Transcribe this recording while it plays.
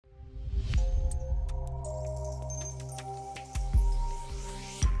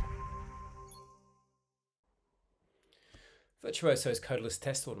Virtuoso's codeless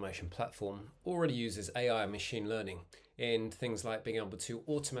test automation platform already uses AI and machine learning in things like being able to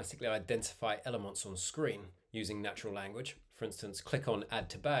automatically identify elements on screen using natural language. For instance, click on Add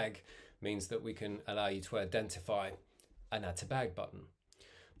to Bag means that we can allow you to identify an Add to Bag button.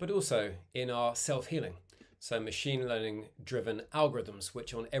 But also in our self-healing. So machine learning driven algorithms,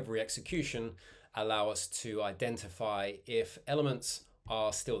 which on every execution allow us to identify if elements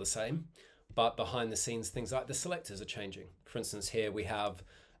are still the same, but behind the scenes, things like the selectors are changing. For instance, here we have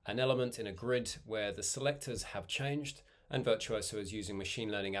an element in a grid where the selectors have changed, and Virtuoso is using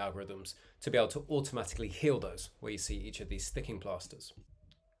machine learning algorithms to be able to automatically heal those, where you see each of these sticking plasters.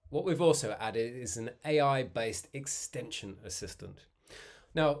 What we've also added is an AI-based extension assistant.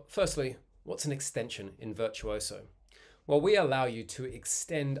 Now, firstly, what's an extension in Virtuoso? Well, we allow you to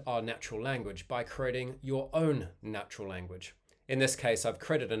extend our natural language by creating your own natural language. In this case, I've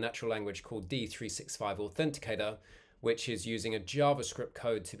created a natural language called D365 Authenticator, which is using a JavaScript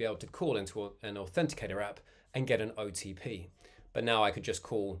code to be able to call into an authenticator app and get an OTP. But now I could just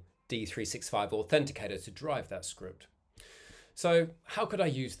call D365 Authenticator to drive that script. So how could I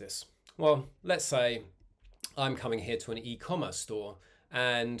use this? Well, let's say I'm coming here to an e-commerce store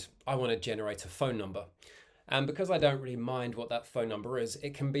and I want to generate a phone number. And because I don't really mind what that phone number is,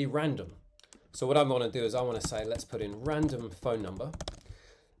 it can be random. So what I want to do is I want to say, let's put in random phone number.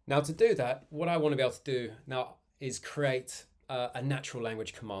 Now to do that, what I want to be able to do now is create a natural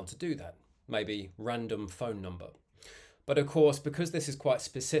language command to do that. Maybe random phone number. But of course, because this is quite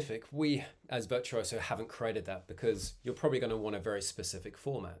specific, we as Virtuoso haven't created that because you're probably going to want a very specific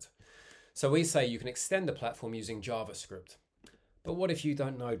format. So we say you can extend the platform using JavaScript. But what if you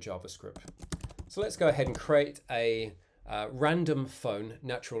don't know JavaScript? So let's go ahead and create a random phone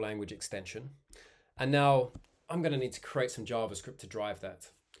natural language extension. And now I'm going to need to create some JavaScript to drive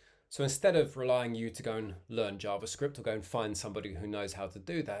that. So instead of relying you to go and learn JavaScript or go and find somebody who knows how to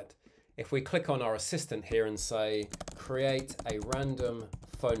do that, if we click on our assistant here and say, create a random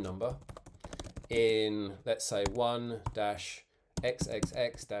phone number in, let's say,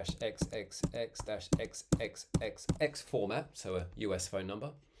 1-xxx-xxx-xxx-xxx format, so a US phone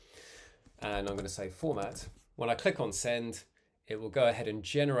number. And I'm going to say format. When I click on send, it will go ahead and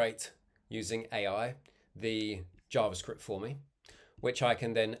generate using AI the JavaScript for me, which I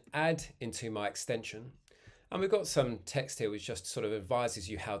can then add into my extension. And we've got some text here which just sort of advises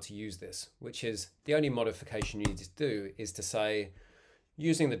you how to use this, which is the only modification you need to do is to say,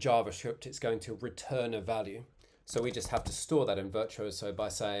 using the JavaScript, it's going to return a value. So we just have to store that in Virtuoso by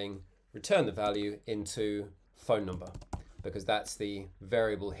saying, return the value into phone number, because that's the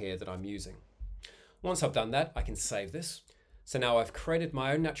variable here that I'm using. Once I've done that, I can save this. So now I've created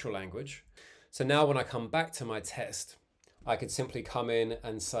my own natural language. So now when I come back to my test, I could simply come in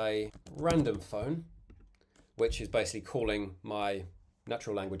and say random phone, which is basically calling my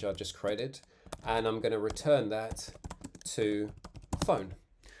natural language I've just created. And I'm going to return that to phone.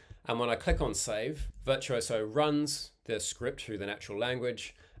 And when I click on save, Virtuoso runs the script through the natural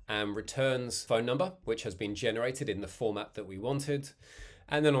language and returns phone number, which has been generated in the format that we wanted.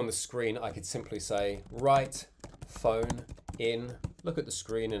 And then on the screen, I could simply say, write phone in, look at the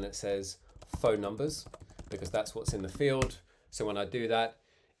screen and it says phone numbers, because that's what's in the field. So when I do that,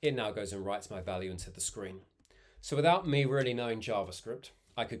 it now goes and writes my value into the screen. So without me really knowing JavaScript,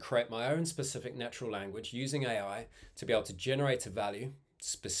 I could create my own specific natural language using AI to be able to generate a value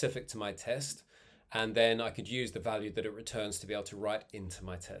specific to my test. And then I could use the value that it returns to be able to write into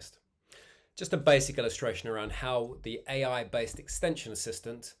my test. Just a basic illustration around how the AI-based extension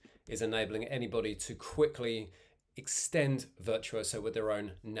assistant is enabling anybody to quickly extend Virtuoso with their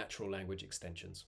own natural language extensions.